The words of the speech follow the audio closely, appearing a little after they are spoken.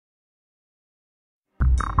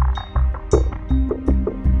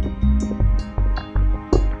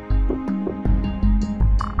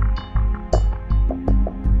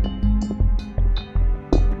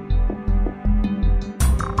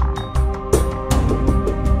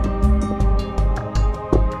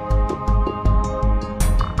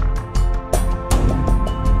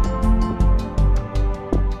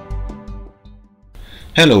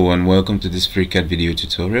Hello and welcome to this FreeCAD video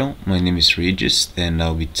tutorial. My name is Regis and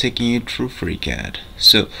I'll be taking you through FreeCAD.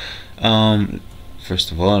 So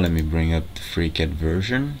first of all, let me bring up the FreeCAD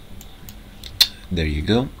version. There you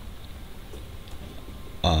go.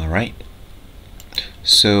 Alright,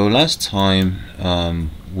 so last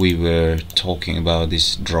time we were talking about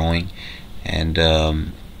this drawing, and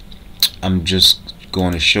I'm just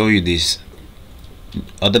going to show you this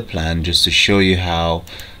other plan just to show you how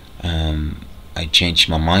I changed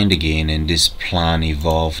my mind again and this plan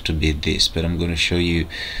evolved to be this, but I'm going to show you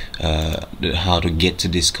how to get to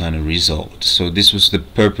this kind of result. So this was the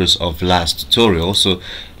purpose of last tutorial, so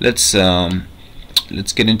let's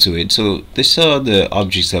get into it. So these are the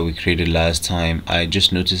objects that we created last time. I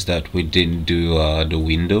just noticed that we didn't do the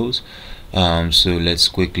windows, so let's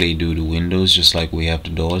quickly do the windows just like we have the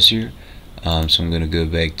doors here. So I'm going to go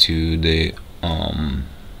back to the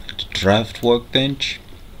draft workbench.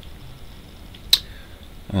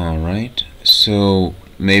 Alright, so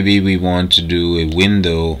maybe we want to do a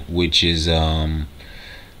window which is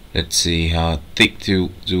let's see, how thick do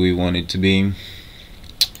we want it to be.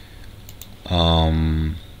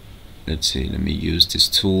 Let's see, let me use this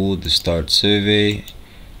tool, the start survey.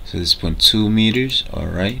 So this is 0.2 meters.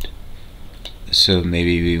 Alright, so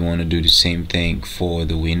maybe we want to do the same thing for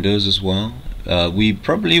the windows as well. We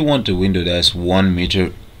probably want a window that's 1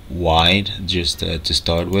 meter wide just to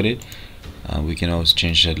start with it. We can always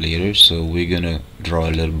change that later. So we're gonna draw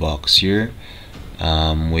a little box here.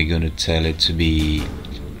 We're gonna tell it to be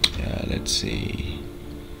let's see,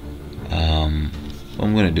 I'm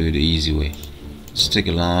gonna do it the easy way. Stick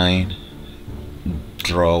a line,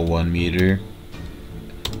 draw 1 meter,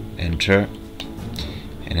 enter,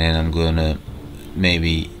 and then I'm gonna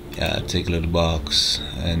maybe take a little box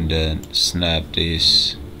and then snap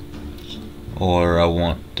this, or I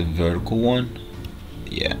want the vertical one,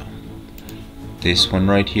 yeah, this one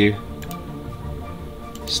right here,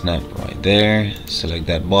 snap right there, select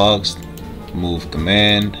that box, move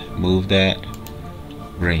command, move that,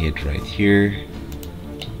 bring it right here,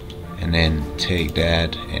 and then take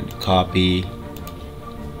that and copy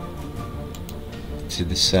to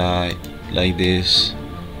the side like this,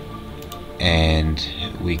 and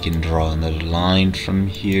we can draw another line from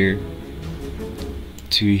here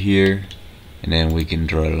to here, and then we can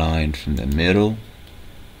draw a line from the middle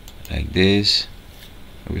like this.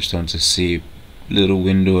 We're starting to see a little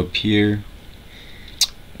window up here,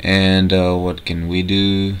 and what can we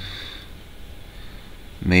do?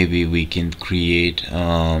 Maybe we can create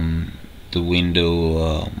the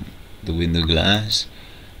window glass.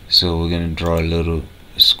 So we're gonna draw a little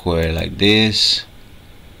square like this,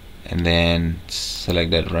 and then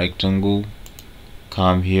select that rectangle,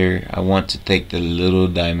 come here. I want to take the little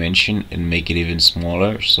dimension and make it even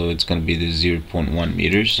smaller, so it's gonna be the 0.1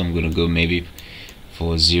 meters. So I'm gonna go maybe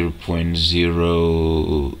for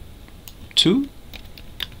 0.02,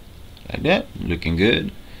 like that, looking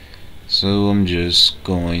good. So I'm just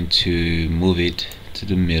going to move it to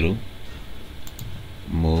the middle,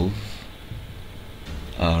 move.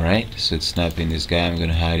 Alright, so it's snapping this guy. I'm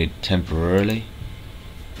gonna hide it temporarily.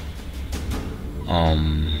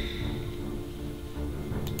 And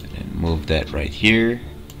move that right here,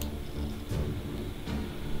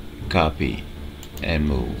 copy and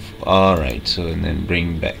move. Alright, so and then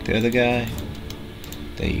bring back the other guy.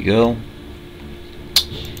 There you go.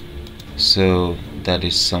 So that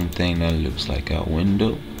is something that looks like a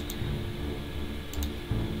window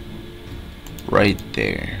right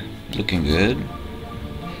there, looking good.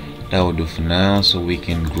 That will do for now. So we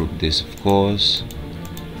can group this, of course.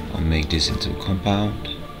 I'll make this into a compound.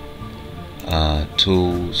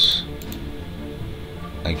 Tools,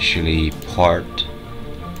 actually part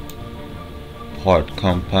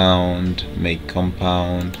compound, make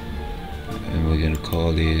compound, and we're gonna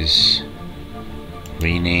call this,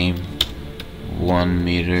 rename, 1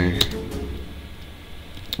 meter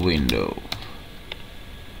window.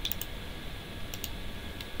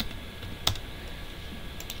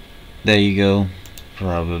 There you go.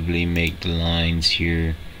 Probably make the lines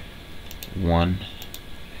here 1,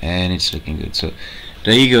 and it's looking good. So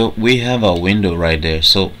there you go, we have our window right there.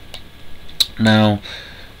 So now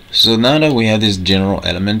that we have these general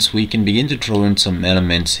elements, we can begin to throw in some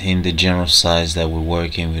elements in the general size that we're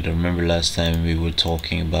working with. Remember last time we were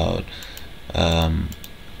talking about a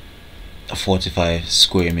 45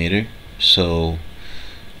 square meter. So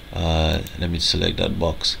let me select that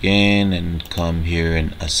box again and come here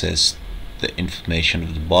and assess the information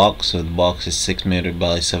of the box. So the box is 6 meter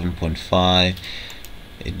by 7.5.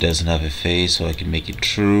 It doesn't have a face, so I can make it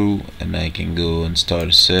true, and I can go and start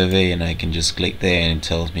a survey, and I can just click there and it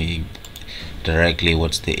tells me directly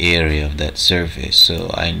what's the area of that surface,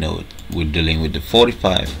 so I know we're dealing with the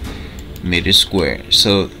 45 meters square.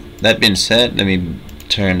 So that being said, let me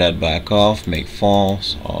turn that back off, make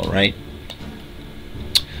false. Alright,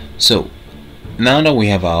 so now that we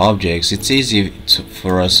have our objects, it's easy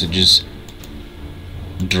for us to just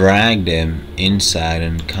drag them inside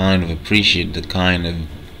and kind of appreciate the kind of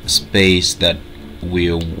space that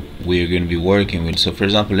we're going to be working with. So for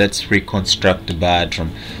example, let's reconstruct the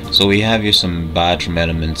bathroom. So we have here some bathroom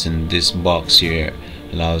elements, and this box here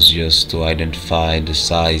allows us to identify the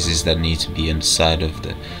sizes that need to be inside of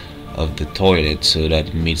the toilet so that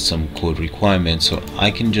it meets some code requirements. So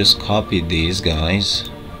I can just copy these guys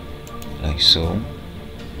like so,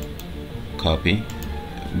 copy,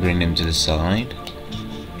 bring them to the side,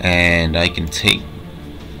 and I can take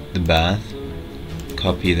the bath,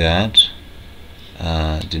 copy that,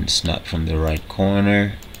 didn't snap from the right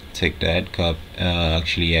corner, take that,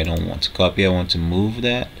 actually I don't want to copy, I want to move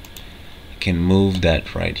that. I can move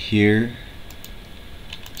that right here,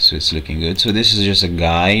 so it's looking good. So this is just a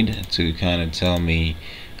guide to kind of tell me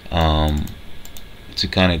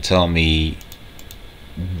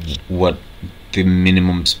what the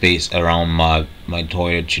minimum space around my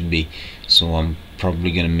toilet should be. So I'm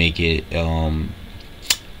probably gonna make it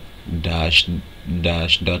dash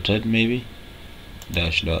dotted, maybe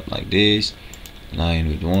dash dot like this, line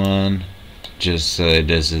with one, just so it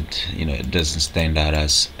doesn't, it doesn't stand out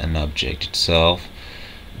as an object itself.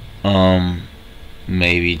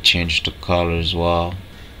 Maybe change the color as well.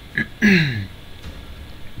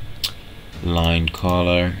 Line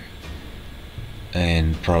color,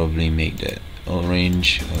 and probably make that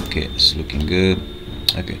orange. Okay, it's looking good.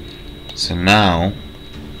 Okay, so now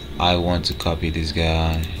I want to copy this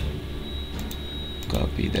guy,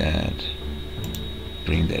 copy that,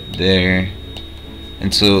 bring that there.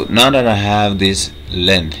 And so now that I have this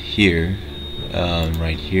length here,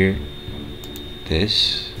 right here,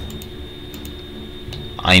 this,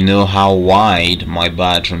 I know how wide my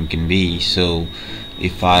bathroom can be. So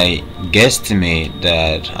if I guesstimate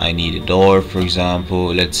that I need a door, for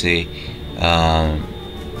example, let's say I've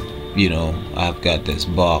got this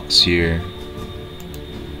box here,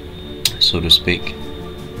 so to speak,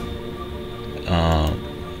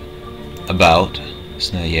 about,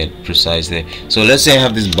 it's not yet precise there. So let's say I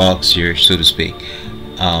have this box here, so to speak,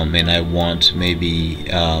 and I want maybe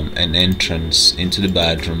an entrance into the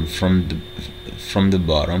bathroom from the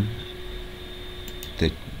bottom.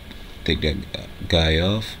 Take that guy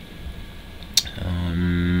off.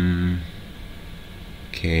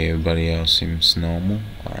 Okay, everybody else seems normal.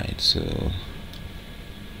 Alright, so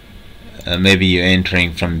maybe you're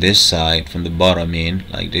entering from this side, from the bottom in,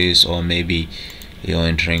 like this, or maybe you're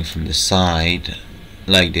entering from the side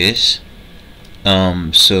like this.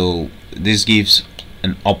 So this gives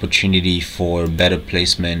an opportunity for better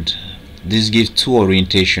placement. This gives two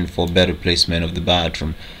orientation for better placement of the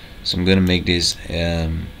bathroom. So I'm gonna make this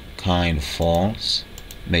kind of false,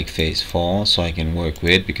 make face false, so I can work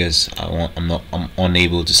with, because I'm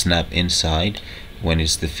unable to snap inside when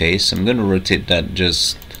it's the face. So I'm gonna rotate that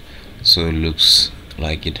just so it looks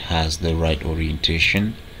like it has the right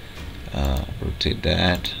orientation. Rotate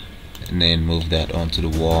that, and then move that onto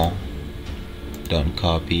the wall. Don't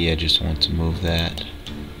copy, I just want to move that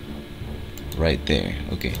right there.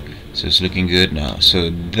 Okay, so it's looking good now.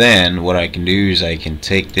 So then what I can do is I can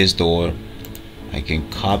take this door, I can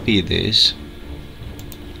copy this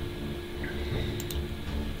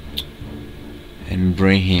and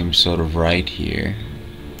bring him sort of right here,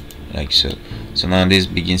 like so. So now this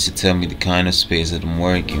begins to tell me the kind of space that I'm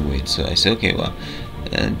working with. So I say, okay, well,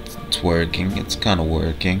 it's working, it's kind of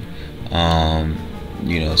working.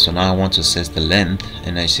 So now I want to assess the length,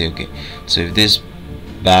 and I say, okay, so if this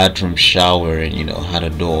bathroom shower and had a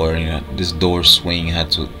door, this door swing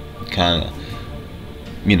had to kind of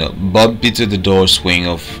bump into the door swing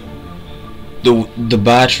of the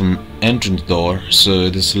bathroom entrance door, so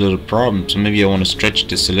there's a little problem. So maybe I want to stretch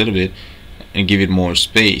this a little bit and give it more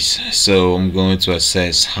space. So I'm going to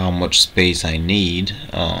assess how much space I need,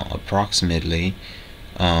 approximately.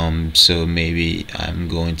 So maybe I'm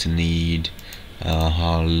going to need,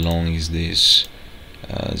 how long is this,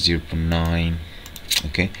 0.9.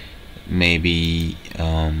 okay, maybe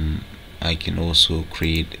I can also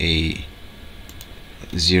create a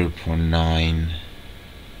 0.9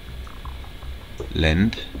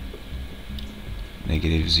 length,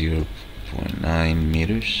 negative 0.9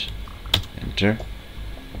 meters, enter,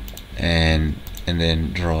 and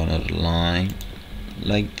then draw another line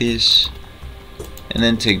like this, and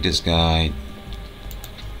then take this guy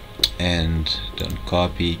and don't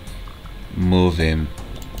copy, move him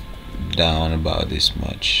down about this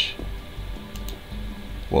much,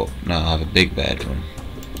 well, now I have a big bedroom.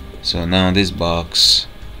 So now this box,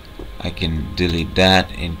 I can delete that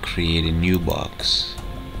and create a new box.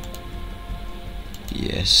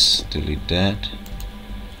 Yes, delete that,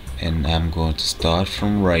 and I'm going to start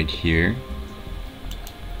from right here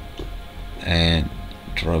and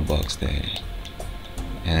draw a box there,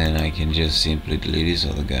 and I can just simply delete these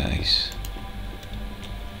other guys.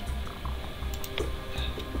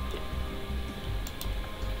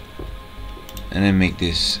 And then make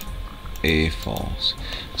this a false.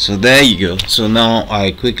 So there you go. So now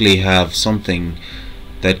I quickly have something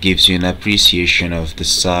that gives you an appreciation of the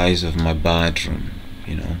size of my bathroom.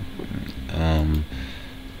 You know,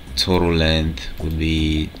 total length would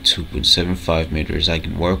be 2.75 meters. I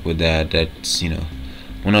can work with that. That's, you know,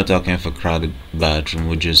 we're not talking of a crowded bathroom,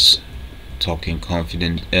 we're just talking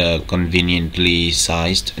conveniently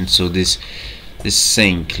sized. And so this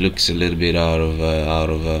sink looks a little bit out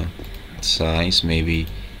of size. Maybe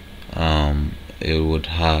it would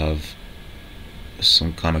have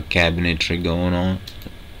some kind of cabinetry going on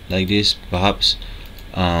like this, perhaps,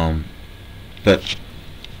 but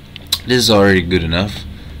this is already good enough.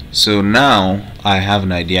 So now I have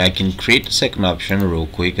an idea. I can create the second option real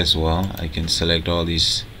quick as well. I can select all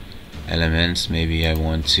these elements. Maybe I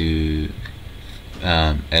want to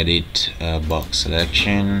edit box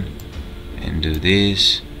selection and do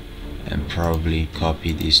this, and probably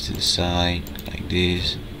copy this to the side like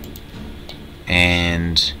this.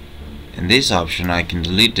 And in this option I can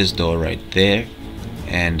delete this door right there,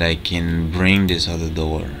 and I can bring this other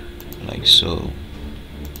door like so.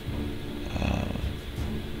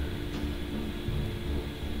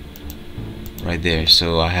 Right there,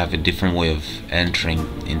 so I have a different way of entering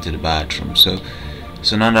into the bathroom. So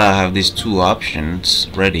now that I have these two options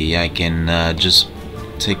ready, I can just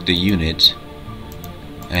take the unit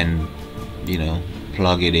and, you know,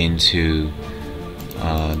 plug it into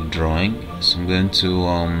the drawing. So I'm going to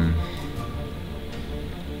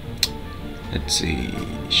let's see,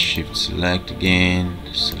 shift select again,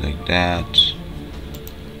 select that.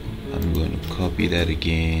 I'm going to copy that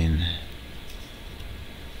again.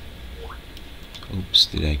 Oops,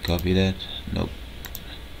 did I copy that? Nope.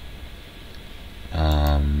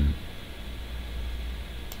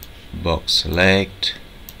 Box select,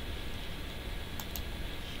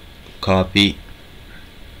 copy,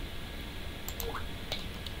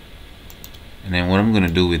 and then what I'm going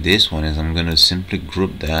to do with this one is I'm going to simply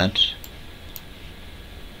group that.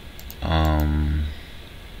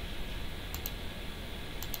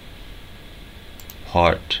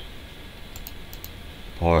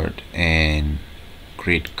 Part and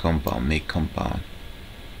create compound, make compound.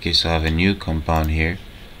 Okay, so I have a new compound here.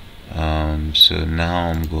 So now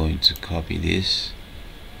I'm going to copy this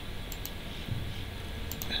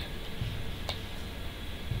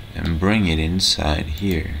and bring it inside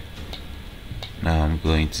here. Now I'm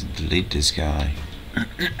going to delete this guy.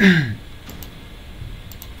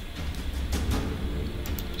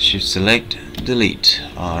 Shift select, delete.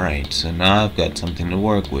 Alright, so now I've got something to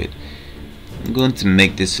work with. I'm going to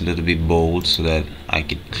make this a little bit bold so that I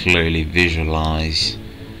could clearly visualize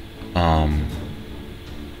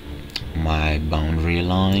my boundary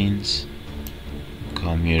lines.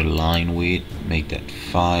 Come here, line width, make that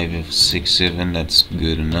 5, 6, 7. That's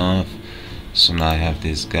good enough. So now I have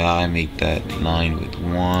this guy, make that line width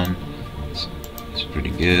 1. It's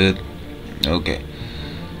pretty good. Okay.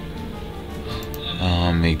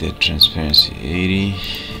 Make that transparency 80.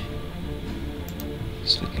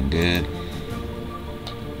 It's looking good.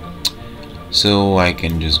 So I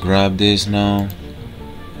can just grab this now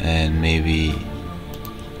and maybe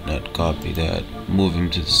not copy that, move him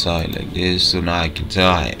to the side like this. So now I can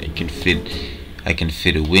tell I can fit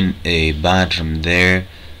a bathroom there.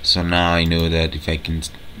 So now I know that if I can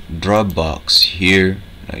draw a box here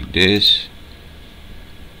like this,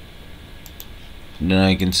 then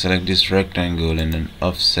I can select this rectangle and then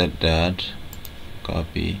offset that,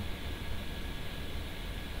 copy,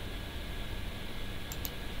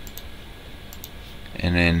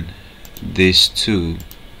 and then this two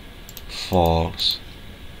false,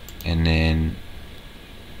 and then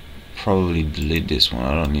probably delete this one.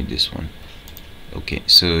 I don't need this one. Okay,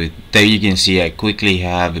 so there you can see I quickly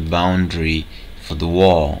have a boundary for the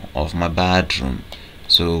wall of my bathroom.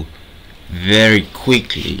 So very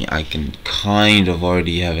quickly I can kind of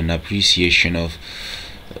already have an appreciation of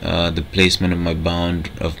the placement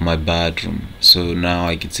of my bathroom. So now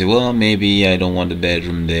I can say, well, maybe I don't want the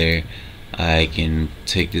bedroom there. I can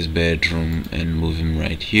take this bedroom and move him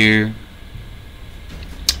right here.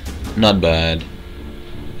 Not bad.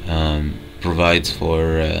 Provides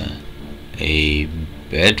for a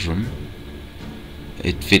bedroom.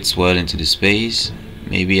 It fits well into the space.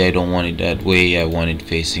 maybe I don't want it that way, I want it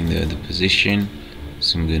facing the other position,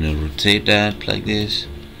 so I'm gonna rotate that like this.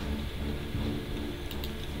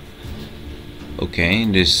 Okay,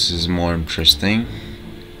 this is more interesting.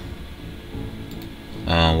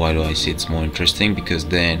 Why do I say it's more interesting? Because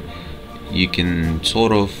then you can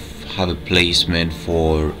sort of have a placement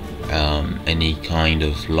for any kind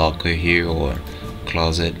of locker here or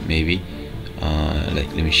closet maybe. Like,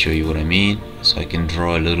 let me show you what I mean. So I can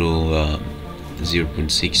draw a little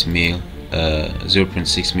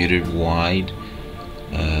 0.6 meter wide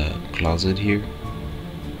closet here.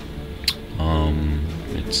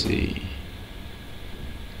 Let's see,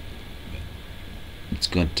 it's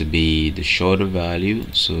going to be the shorter value,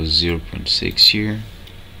 so 0.6 here.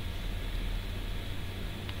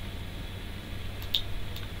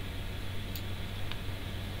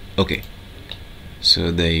 Okay,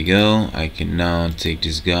 so there you go. I can now take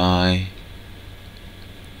this guy,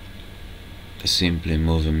 simply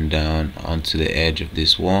move him down onto the edge of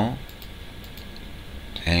this wall,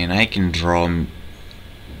 and I can draw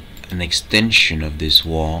an extension of this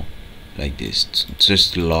wall like this,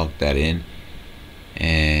 just to lock that in.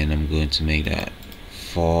 And I'm going to make that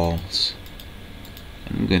false.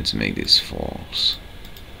 I'm going to make this false.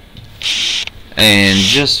 And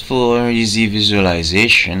just for easy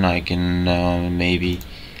visualization, I can maybe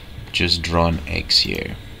just draw an X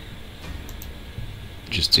here,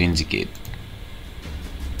 just to indicate.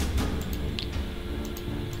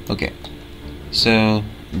 Okay, so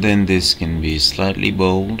then this can be slightly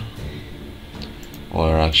bold,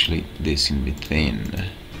 or actually this can be thin,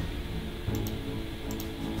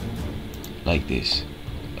 like this.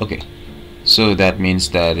 Okay, so that means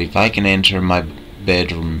that if I can enter my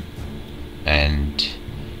bedroom and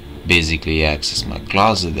basically access my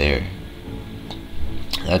closet there,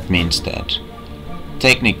 that means that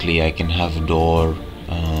technically I can have a door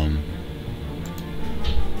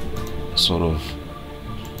sort of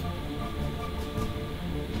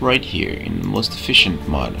right here in the most efficient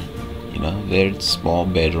manner, you know, very small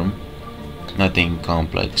bedroom, nothing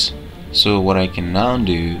complex. So what I can now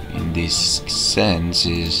do in this sense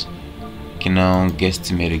is I can now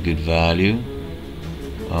guesstimate a good value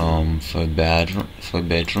for a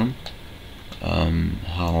bedroom.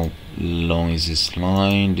 How long is this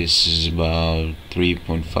line? This is about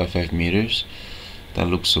 3.55 meters. That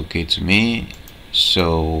looks okay to me.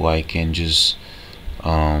 So I can just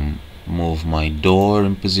move my door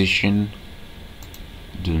in position,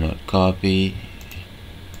 do not copy,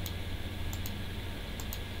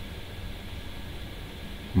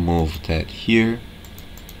 move that here.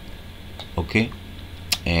 Okay,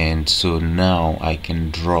 and so now I can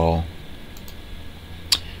draw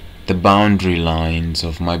the boundary lines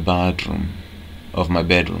of my bedroom.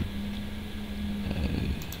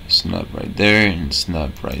 Snap right there and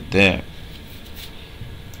snap right there,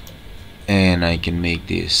 and I can make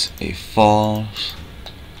this a false,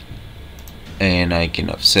 and I can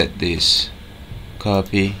offset this,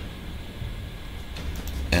 copy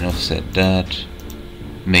and offset that,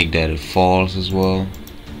 make that a false as well,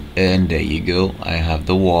 and there you go. I have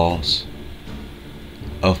the walls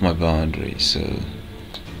of my boundary. So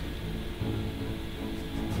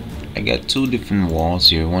I got two different walls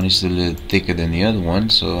here. One is a little thicker than the other one,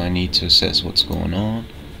 so I need to assess what's going on.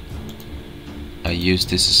 I use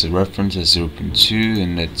this as a reference as 0.2,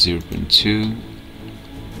 and that's 0.2,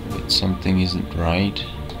 but something isn't right.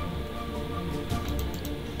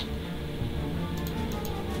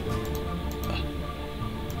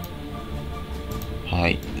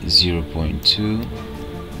 Height 0.2.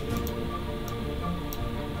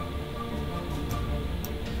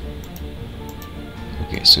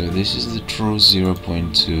 Okay, so this is the true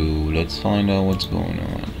 0.2. Let's find out what's going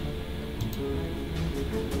on.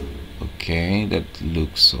 Okay, that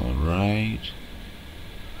looks alright.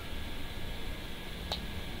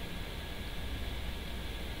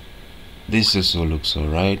 This also looks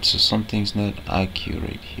alright, so something's not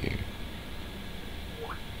accurate here.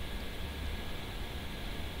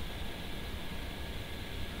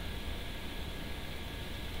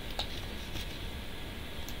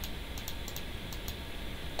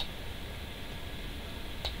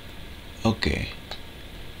 Okay,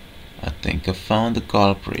 I think I found the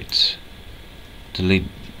culprit. Delete,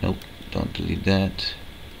 nope, don't delete that.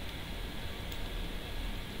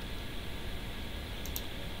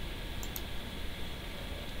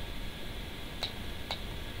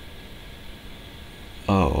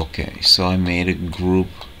 Oh, okay, so I made a group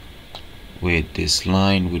with this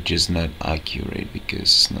line which is not accurate because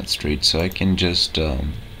it's not straight, so I can just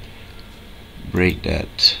break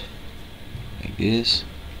that like this.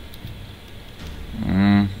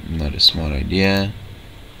 Not a smart idea.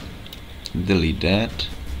 delete that.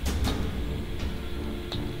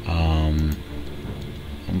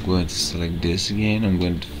 I'm going to select this again. I'm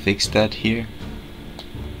going to fix that here.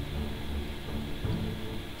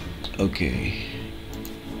 Okay,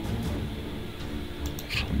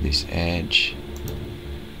 from this edge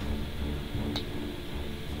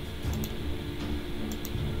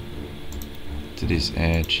to this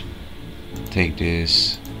edge, take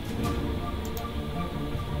this,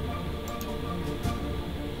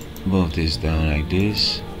 move this down like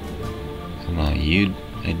this. So now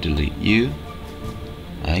I delete you.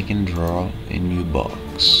 I can draw a new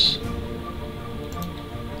box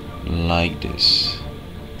like this.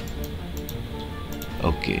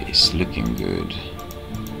 Okay, it's looking good.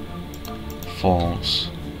 False.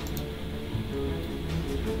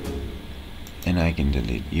 And I can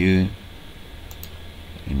delete you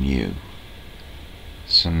and you.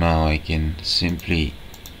 So now I can simply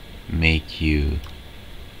make you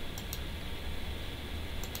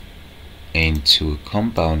into a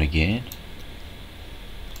compound again.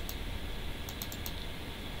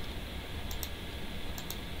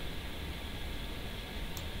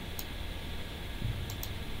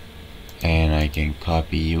 And I can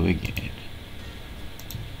copy you again.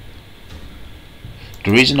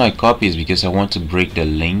 The reason I copy is because I want to break the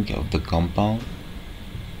link of the compound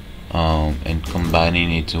and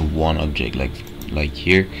combining it to one object. Like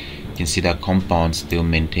here, you can see that compound still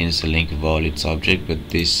maintains the link of all its objects, but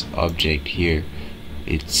this object here,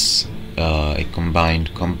 it's a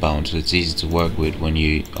combined compound, so it's easy to work with when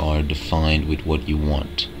you are defined with what you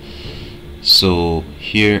want. So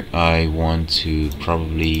here I want to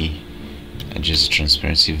probably adjust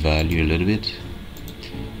transparency value a little bit,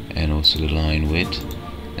 and also the line width.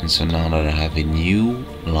 And so now that I have a new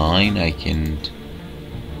line, I can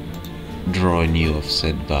draw a new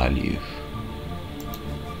offset value.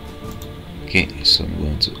 Okay, so I'm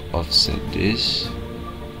going to offset this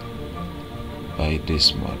by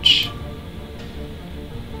this much.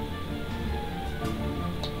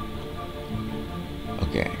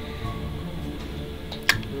 Okay,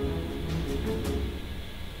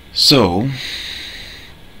 so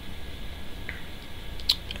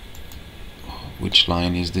which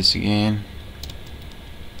line is this again?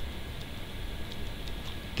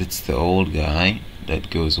 That's the old guy that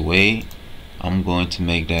goes away. I'm going to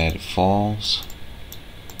make that false.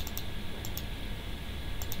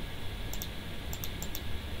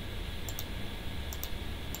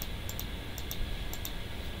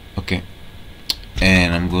 Okay,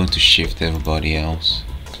 and I'm going to shift everybody else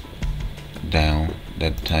down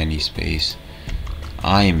that tiny space.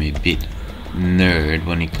 I am a bit nerd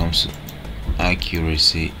when it comes to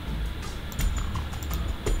accuracy.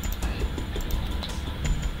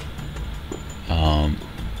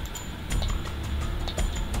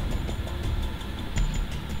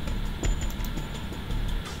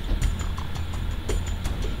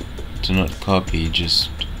 Do not copy, just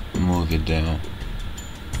move it down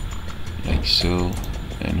like so.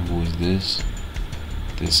 And who is this?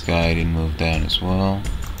 This guy didn't move down as well.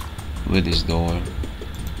 With his door,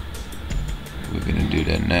 we're gonna do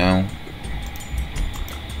that now.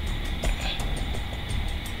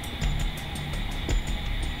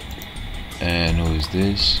 And who is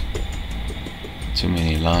this? Too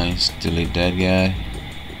many lines. Delete that guy.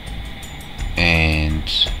 And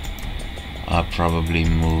I'll probably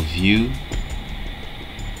move you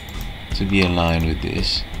to be aligned with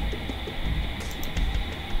this.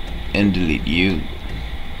 And delete you.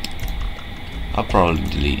 I'll probably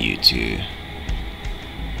delete you too,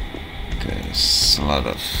 because a lot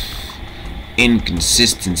of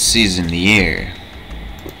inconsistencies in the air.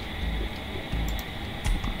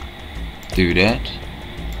 Do that.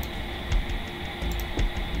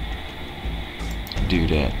 Do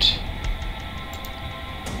that.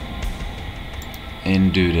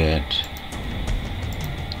 And do that.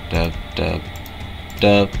 Dub, dub,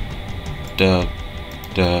 dub, dub,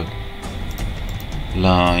 dub.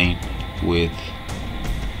 Line with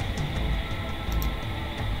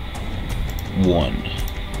 1.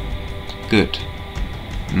 Good.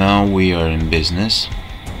 Now we are in business.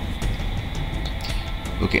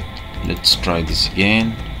 Okay, let's try this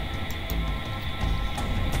again.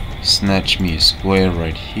 Snatch me a square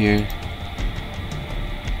right here,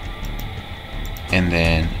 and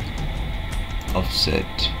then offset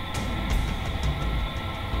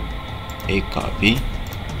a copy.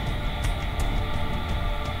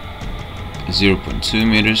 0.2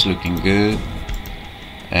 meters, looking good.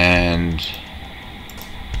 And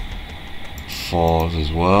false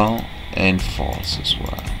as well, and false as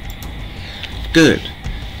well. Good.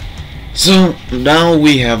 So now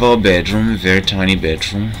we have our bedroom, very tiny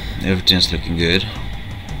bedroom. Everything's looking good.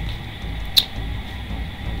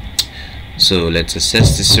 So let's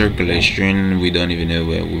assess the circulation. We don't even know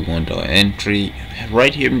where we want our entry.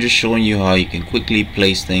 Right here I'm just showing you how you can quickly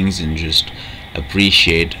place things and just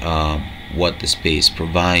appreciate what the space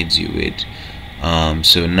provides you with.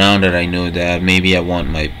 So now that I know that, maybe I want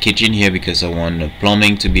my kitchen here because I want the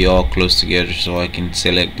plumbing to be all close together, so I can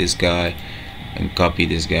select this guy and copy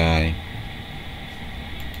this guy.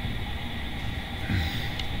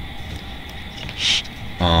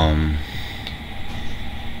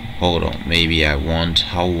 Hold on, maybe I want,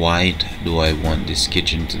 how wide do I want this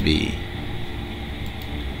kitchen to be?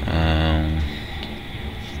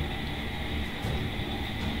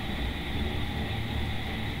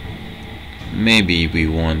 Maybe we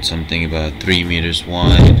want something about 3 meters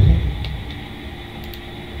wide.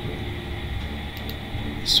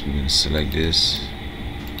 So we're gonna select this.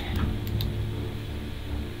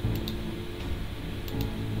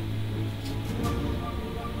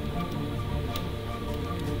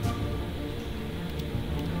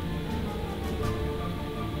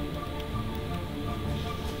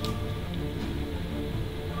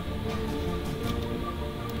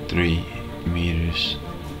 $3 meters.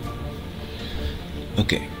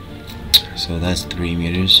 Okay, so that's 3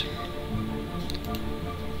 meters.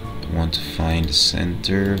 I want to find the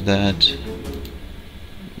center of that.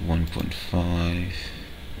 1.5.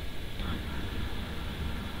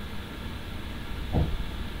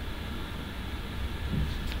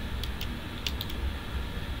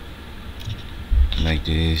 Like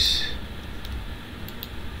this.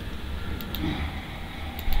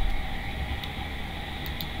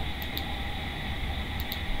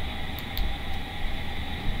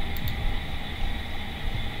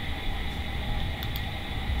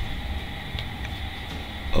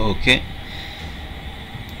 Okay,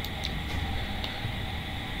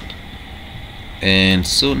 and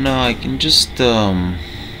so now I can just kind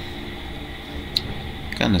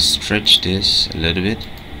of stretch this a little bit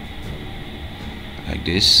like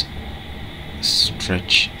this.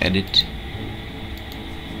 Stretch, edit,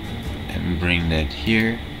 and bring that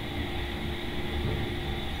here.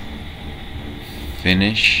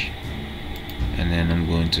 Finish, and then I'm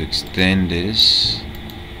going to extend this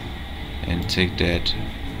and take that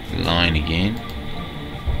line again,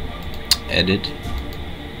 edit,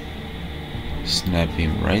 snap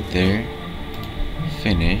him right there,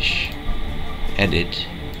 finish, edit,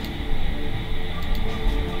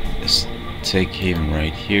 let's take him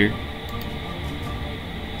right here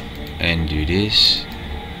and do this,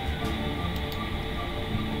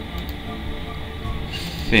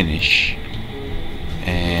 finish.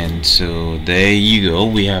 And so there you go,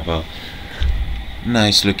 we have a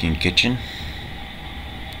nice looking kitchen.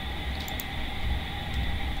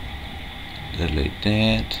 Delete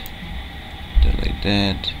that, delete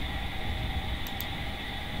that,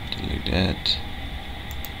 delete that,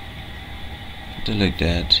 delete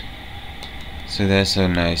that. So that's a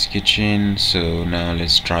nice kitchen. So now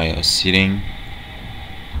let's try our seating.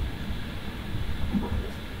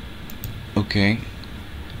 Okay,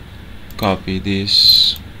 copy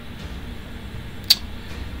this.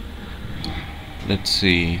 Let's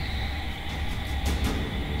see.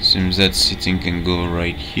 Seems that seating can go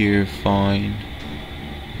right here fine,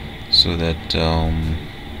 so that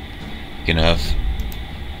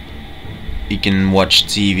you can watch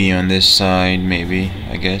TV on this side, maybe,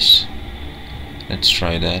 I guess. Let's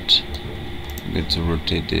try that. I'm going to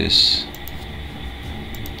rotate this.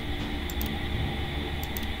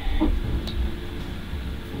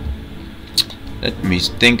 Let me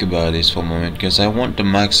think about this for a moment, because I want the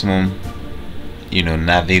maximum,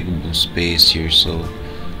 navigable space here. So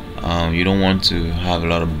you don't want to have a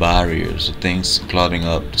lot of barriers or things clogging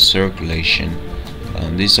up the circulation.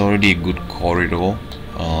 This is already a good corridor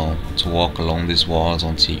to walk along these walls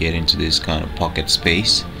until you get into this kind of pocket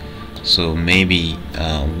space. So maybe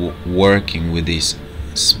working with this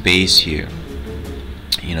space here,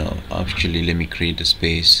 actually let me create the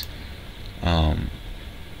space.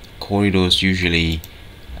 Corridors usually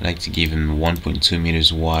I like to give them 1.2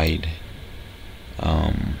 meters wide.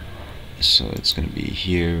 So it's gonna be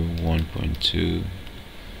here 1.2.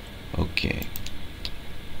 okay,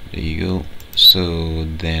 there you go. So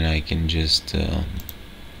then I can just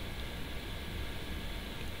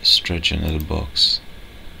stretch another box,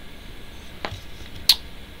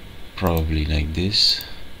 probably like this,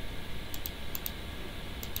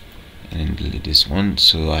 and then delete this one.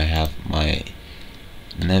 So I have my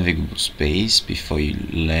navigable space before you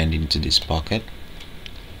land into this pocket.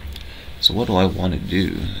 So what do I want to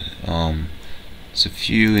do? It's a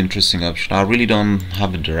few interesting options. I really don't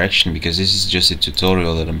have a direction because this is just a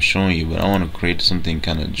tutorial that I'm showing you, but I want to create something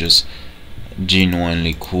kind of just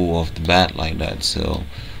genuinely cool off the bat like that. So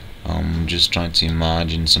I'm just trying to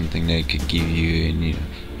imagine something that could give you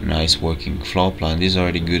a nice working floor plan. This is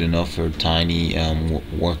already good enough for a tiny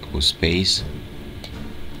workable space.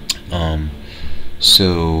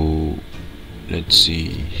 So let's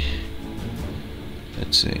see.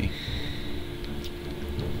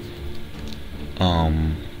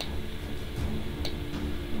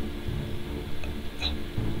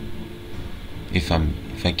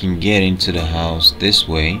 If I can get into the house this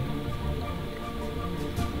way,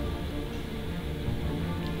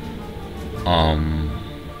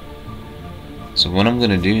 so what I'm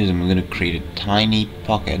gonna do is I'm gonna create a tiny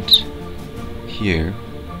pocket here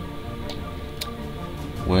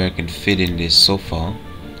where I can fit in this sofa.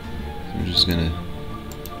 I'm just gonna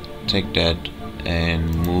take that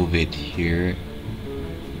and move it here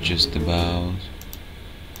just about.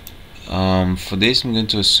 For this I'm going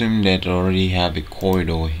to assume that I already have a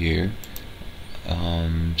corridor here,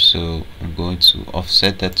 so I'm going to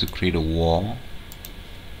offset that to create a wall.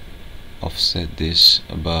 Offset this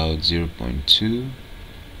about 0.2,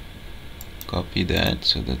 copy that,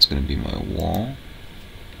 so that's going to be my wall.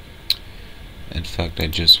 In fact, I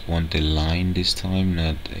just want a line this time,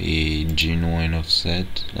 not a genuine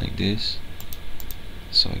offset like this,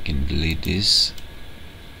 so I can delete this.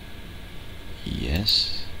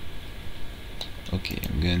 Yes. Okay,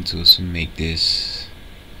 I'm going to also make this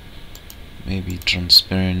maybe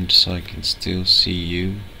transparent so I can still see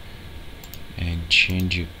you, and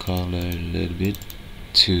change your color a little bit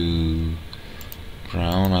to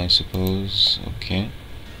brown, I suppose. Okay,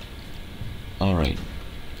 alright.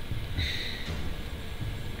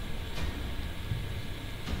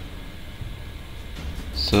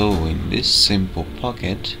 So in this simple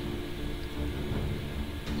pocket,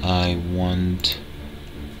 I'm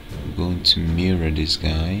going to mirror this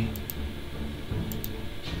guy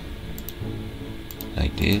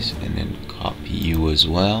like this, and then copy you as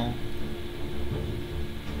well.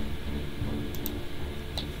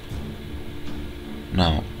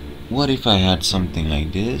 Now, what if I had something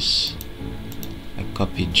like this? I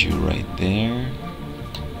copied you right there,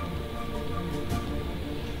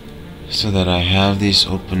 so that I have this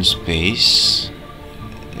open space.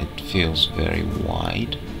 It feels very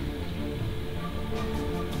wide.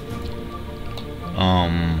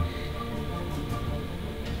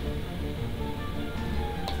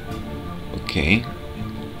 Okay.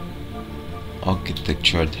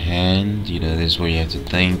 Architecture at hand, this is where you have to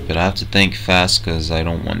think, but I have to think fast because I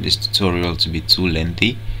don't want this tutorial to be too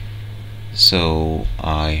lengthy, so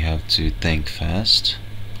I have to think fast.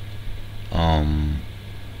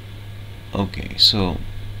 Okay, so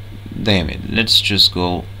damn it, let's just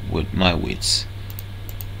go with my wits.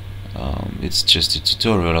 It's just a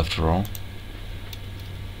tutorial after all,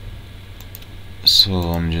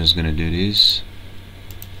 so I'm just gonna do this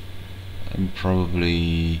and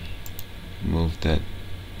probably move that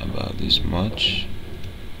about this much.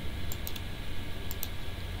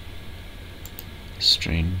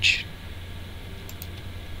 Strange.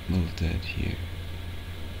 Move that here.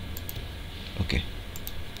 Okay,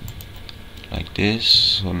 like this.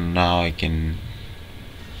 So now I can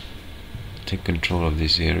take control of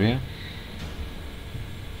this area.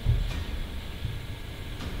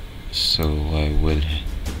 So I will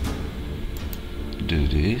do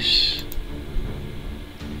this,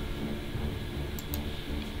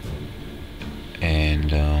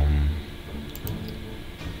 and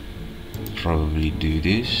probably do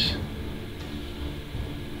this.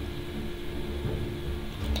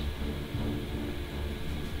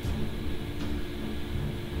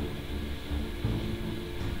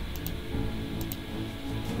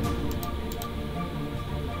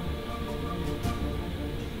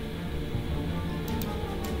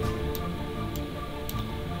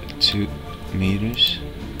 Two meters.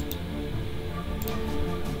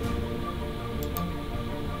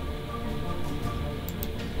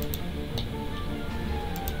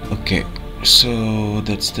 Okay, so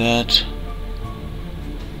that's that,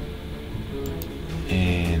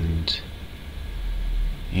 and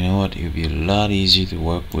you know what, it would be a lot easier to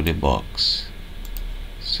work with a box.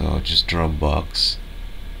 So I'll just draw a box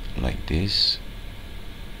like this.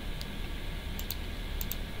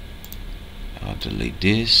 I'll delete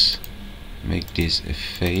this, make this a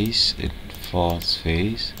face, a false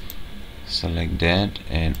face, select that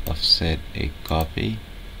and offset a copy.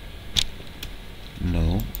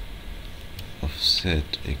 No,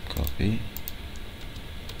 offset a copy.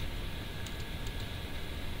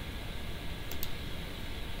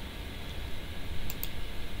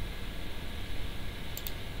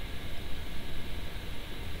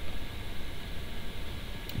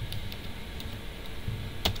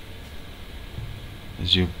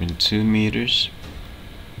 .2 meters.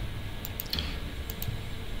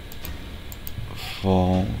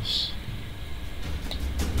 false.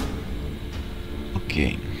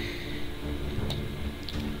 Okay.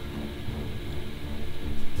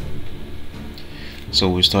 So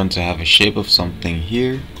we're starting to have a shape of something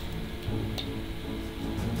here.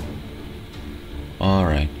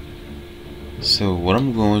 Alright. So what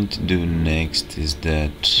I'm going to do next is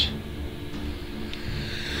that,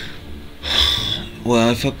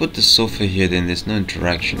 well, if I put the sofa here, then there's no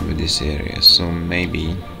interaction with this area, so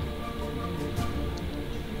maybe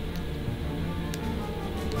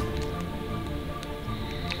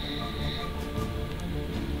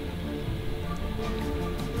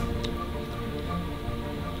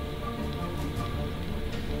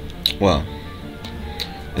well,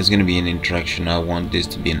 there's gonna be an interaction. I want this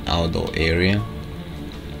to be an outdoor area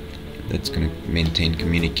that's gonna maintain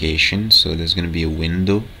communication, so there's gonna be a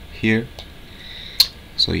window here.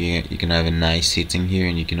 So yeah, you can have a nice sitting here,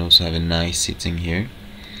 and you can also have a nice sitting here,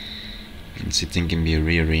 and sitting can be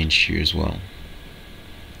rearranged here as well.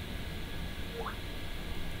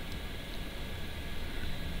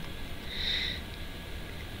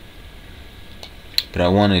 But I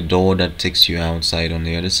want a door that takes you outside on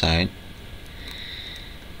the other side.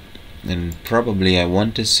 And probably I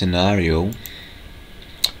want a scenario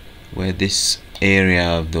where this area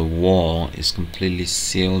of the wall is completely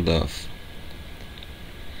sealed off.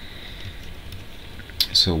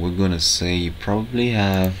 So we're gonna say you probably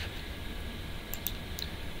have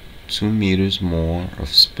 2 meters more of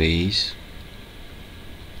space.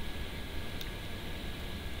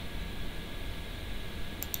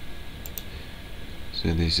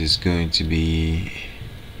 So this is going to be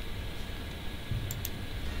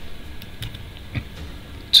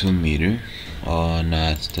 2 meter. Oh,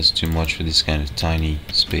 no, that's too much for this kind of tiny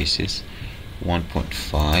spaces.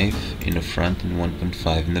 1.5 in the front and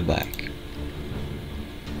 1.5 in the back.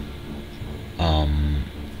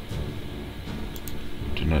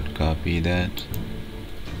 Do not copy that.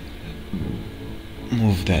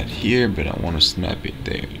 Move that here, but I want to snap it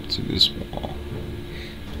there to this wall.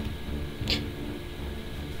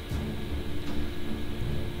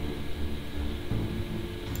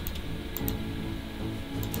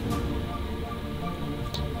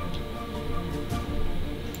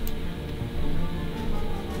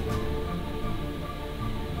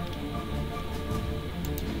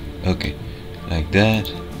 Okay, like that,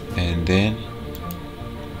 and then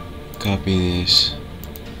copy this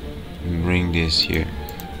and bring this here,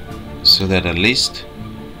 so that at least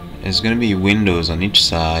there's gonna be windows on each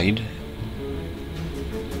side,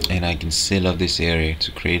 and I can seal off this area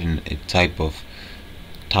to create a type of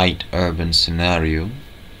tight urban scenario.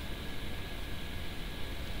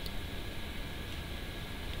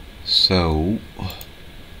 So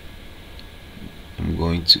I'm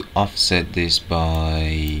going to offset this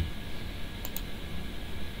by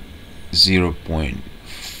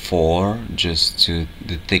 0.4 just to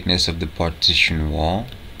the thickness of the partition wall,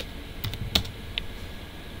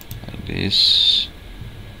 like this.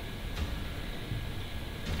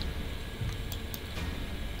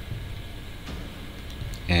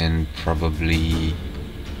 And probably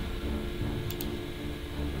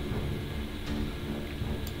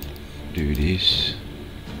do this.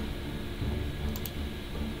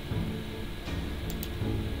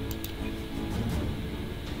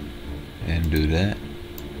 And do that.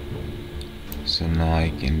 So now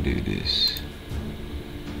I can do this.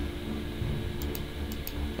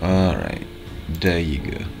 Alright, there you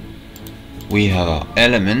go. We have our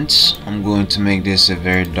elements. I'm going to make this a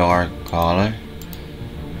very dark color,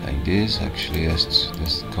 like this. Actually,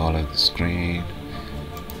 let's color the screen.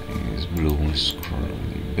 I think this blue is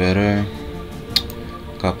probably better.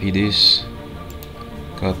 Copy this,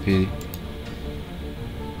 copy,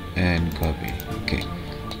 and copy. Okay.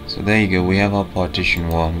 So there you go, we have our partition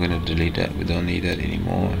wall. I'm gonna delete that, we don't need that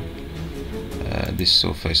anymore. This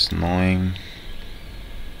sofa is annoying.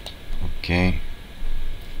 Okay.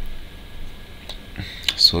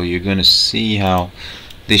 So you're gonna see how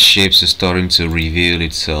this shapes is starting to reveal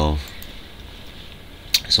itself.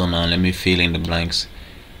 So now let me fill in the blanks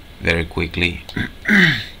very quickly.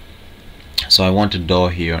 So I want a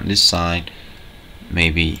door here on this side.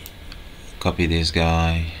 Maybe copy this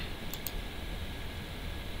guy.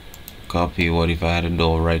 Copy what if I had a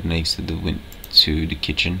door right next to the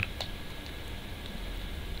kitchen.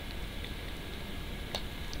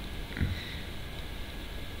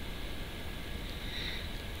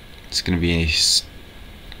 It's gonna be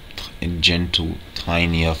a gentle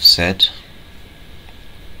tiny offset.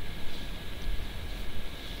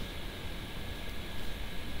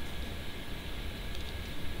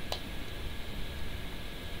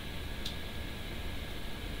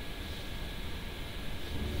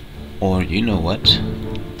 Or you know what?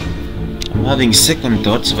 I'm having second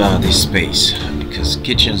thoughts about this space because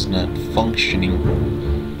kitchen's not functioning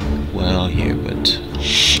well here, but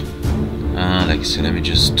like I said, let me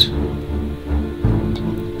just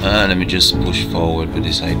push forward with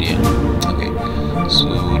this idea. Okay,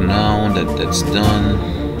 so now that that's done,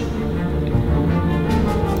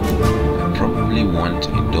 I probably want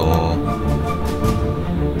a door.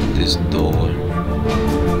 This door,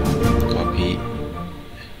 copy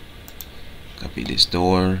this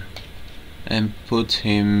door and put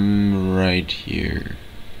him right here.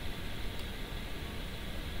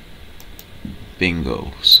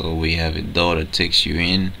 Bingo. So we have a door that takes you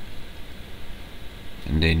in,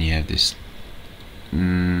 and then you have this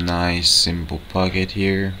nice simple pocket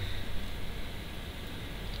here.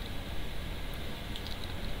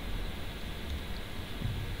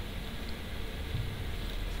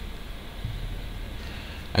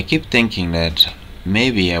 I keep thinking that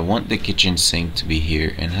maybe I want the kitchen sink to be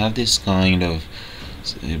here and have this kind of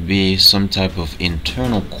be some type of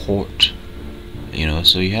internal court, you know,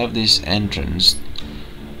 so you have this entrance,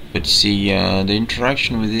 but see, the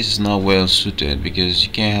interaction with this is not well suited because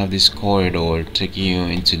you can't have this corridor taking you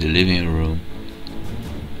into the living room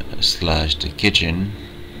slash the kitchen,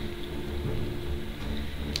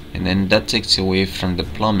 and then that takes away from the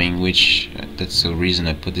plumbing, which that's the reason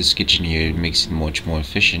I put this kitchen here. It makes it much more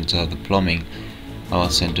efficient to have the plumbing all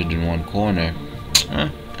centered in one corner.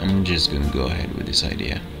 I'm just gonna go ahead with this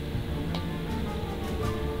idea.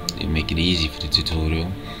 They make it easy for the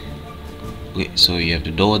tutorial. Okay, so you have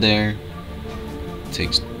the door there.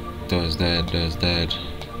 Does that.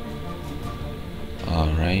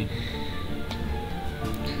 Alright.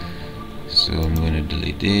 So I'm gonna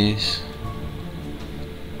delete this.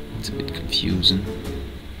 It's a bit confusing.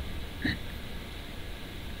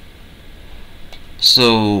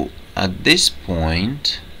 So at this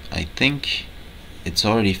point, I think it's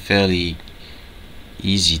already fairly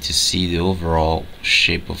easy to see the overall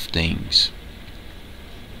shape of things.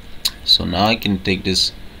 So now I can take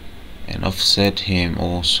this and offset him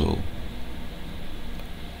also.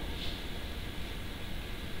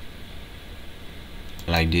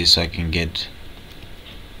 Like this, I can get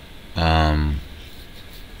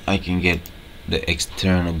the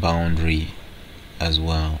external boundary as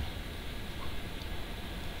well.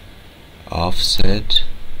 Offset,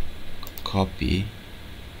 copy,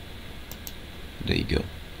 there you go.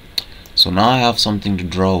 So now I have something to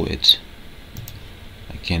draw with.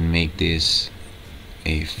 I can make this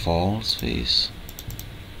a false face.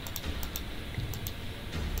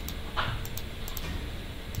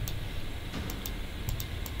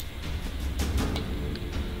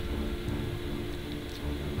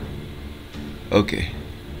 Okay,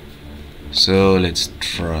 so let's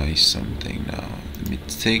try something now. Let me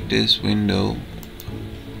take this window,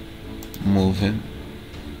 move him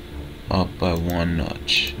up by 1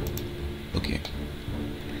 notch. Okay,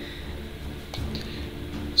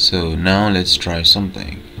 so now let's try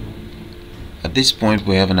something. At this point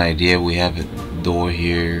we have an idea. We have a door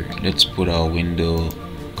here. Let's put our window,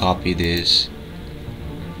 copy this,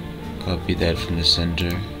 copy that from the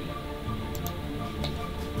center.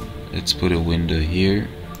 Let's put a window here.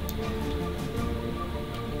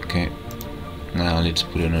 Okay, now let's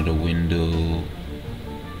put another window.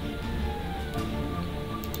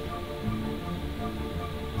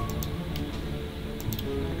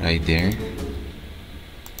 Right there.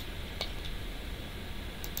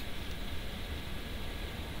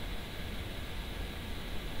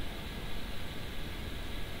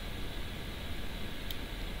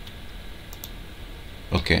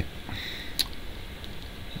 Okay,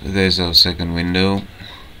 there's our second window.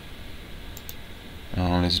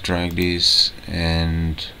 Now let's drag this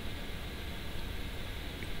and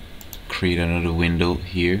create another window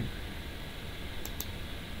here.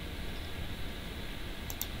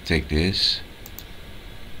 Take this,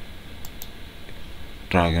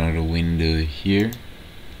 drag another window here.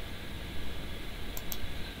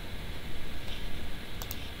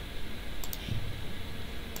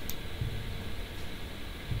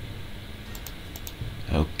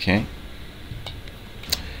 Okay,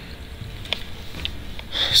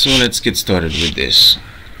 so let's get started with this.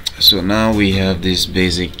 So now we have these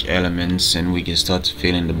basic elements and we can start to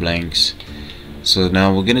fill in the blanks. So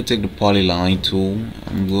now we're gonna take the polyline tool.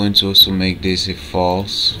 I'm going to also make this a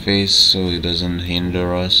false face so it doesn't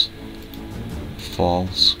hinder us.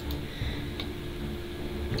 False.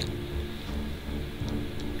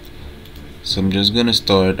 So I'm just gonna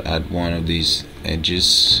start at one of these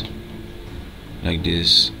edges like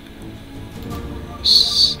this,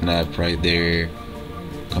 snap right there,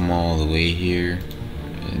 come all the way here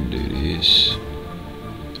and do this,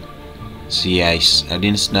 See, I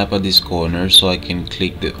didn't snap at this corner, so I can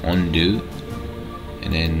click the undo,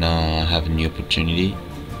 and then now I have a new opportunity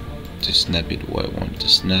to snap it where I want to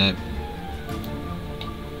snap,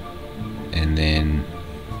 and then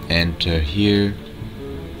enter here,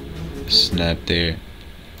 snap there,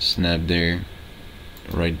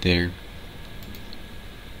 right there.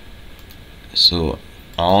 So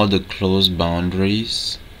all the closed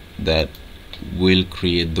boundaries that will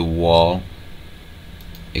create the wall,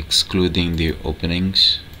 excluding the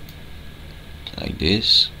openings, like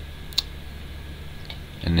this.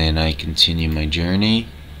 And then I continue my journey.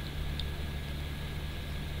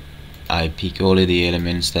 I pick all of the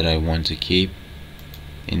elements that I want to keep.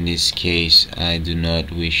 In this case, I do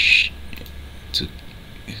not wish to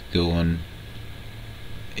go on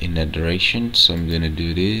in that direction, so I'm gonna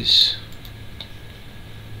do this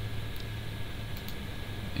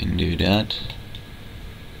and do that.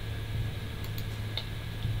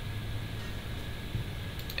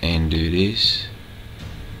 And do this.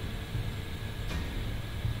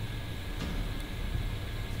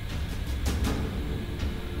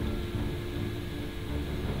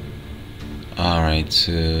 Alright,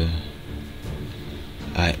 so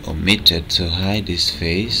I omitted to hide this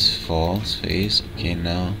face, false face. Okay,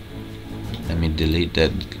 now let me delete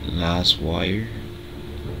that last wire.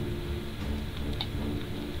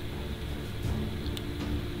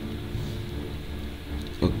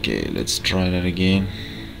 Okay, let's try that again.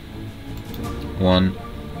 1,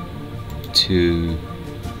 2,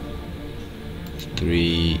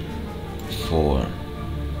 3, 4,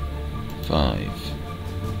 5,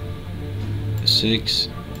 6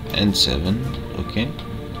 and 7. Okay,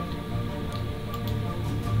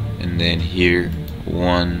 and then here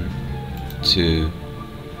 1, 2,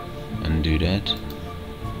 undo that,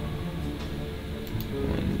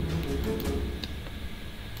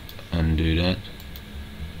 undo that,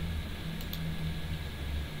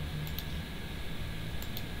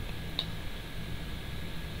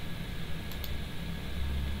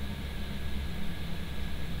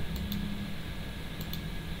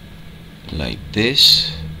 like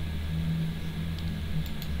this.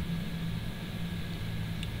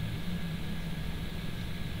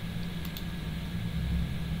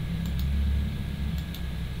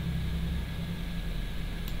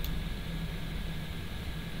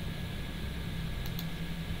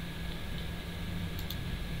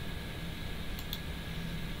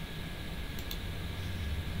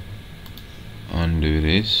 Undo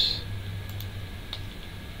this.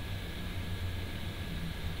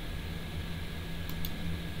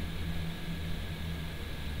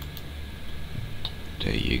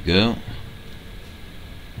 There you go.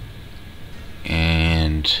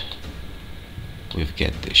 And we've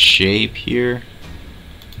got the shape here.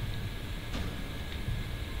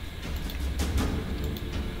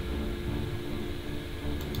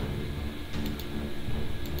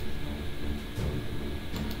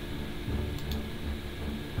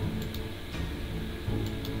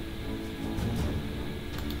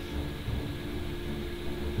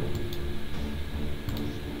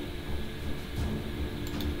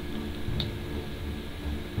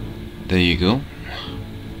 There you go.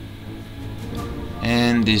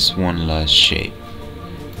 And this one last shape.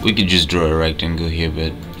 We could just draw a rectangle here,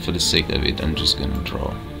 but for the sake of it, I'm just gonna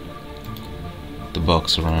draw the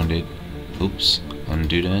box around it. Oops,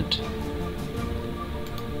 undo that.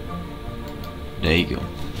 There you go.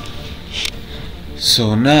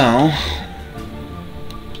 So now,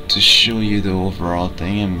 to show you the overall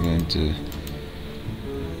thing, I'm going to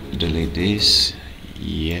delete this.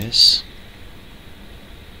 Yes.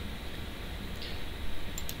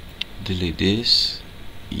 Delete this.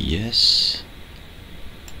 Yes.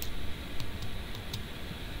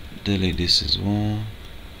 Delete this as well.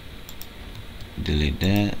 Delete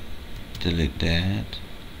that. Delete that.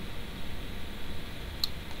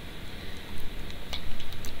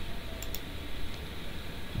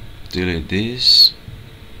 Delete this.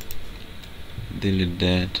 Delete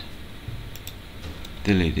that.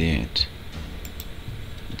 Delete it.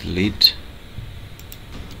 Delete.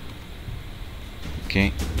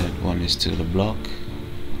 Okay, that one is still a block.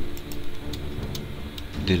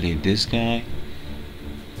 Delete this guy,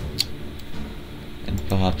 and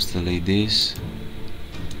perhaps delete this.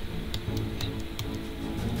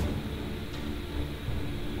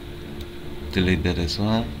 Delete that as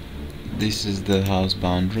well. This is the house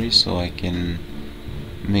boundary, so I can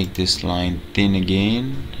make this line thin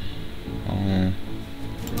again.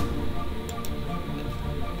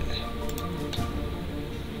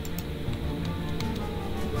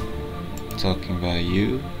 Talking about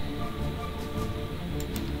you.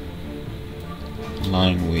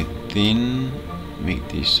 Line width thin. make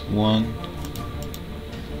this one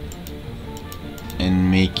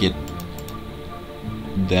and make it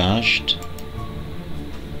dashed.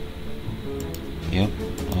 Yep,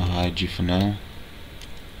 I'll hide you for now.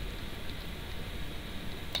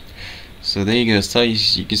 So there you go. So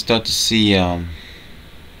you can start to see. I'm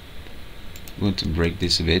going to break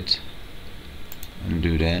this a bit and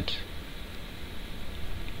do that.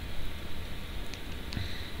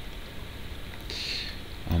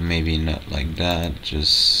 Or maybe not like that.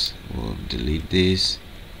 Just we'll delete this.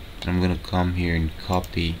 I'm gonna come here and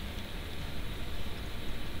copy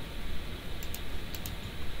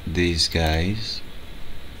these guys.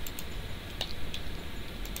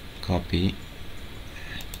 Copy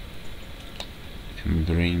and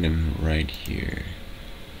bring them right here.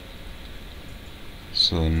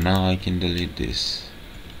 So now I can delete this.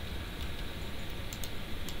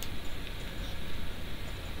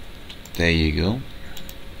 There you go.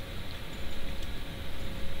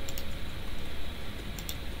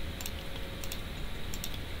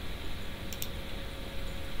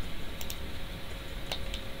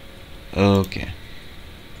 Okay,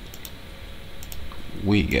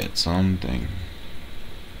 we get something.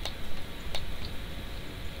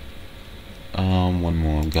 One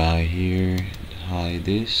more guy here. Hide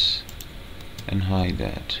this and hide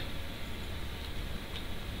that.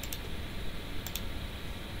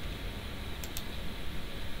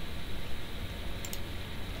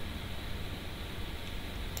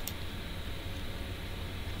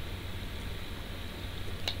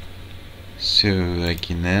 So I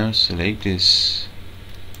can now select this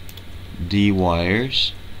D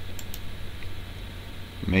wires,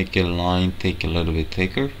 make a line take a little bit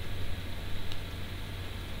thicker,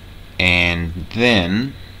 and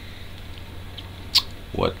then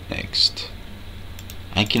what next?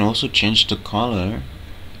 I can also change the color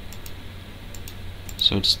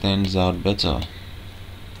so it stands out better.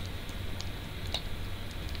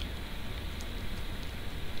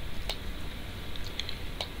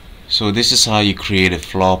 So this is how you create a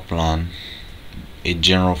floor plan, a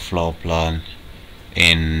general floor plan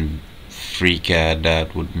in FreeCAD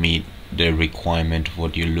that would meet the requirement of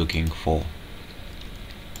what you're looking for.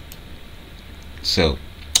 So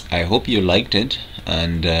I hope you liked it,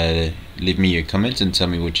 and leave me your comments and tell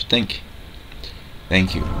me what you think.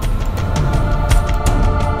 Thank you.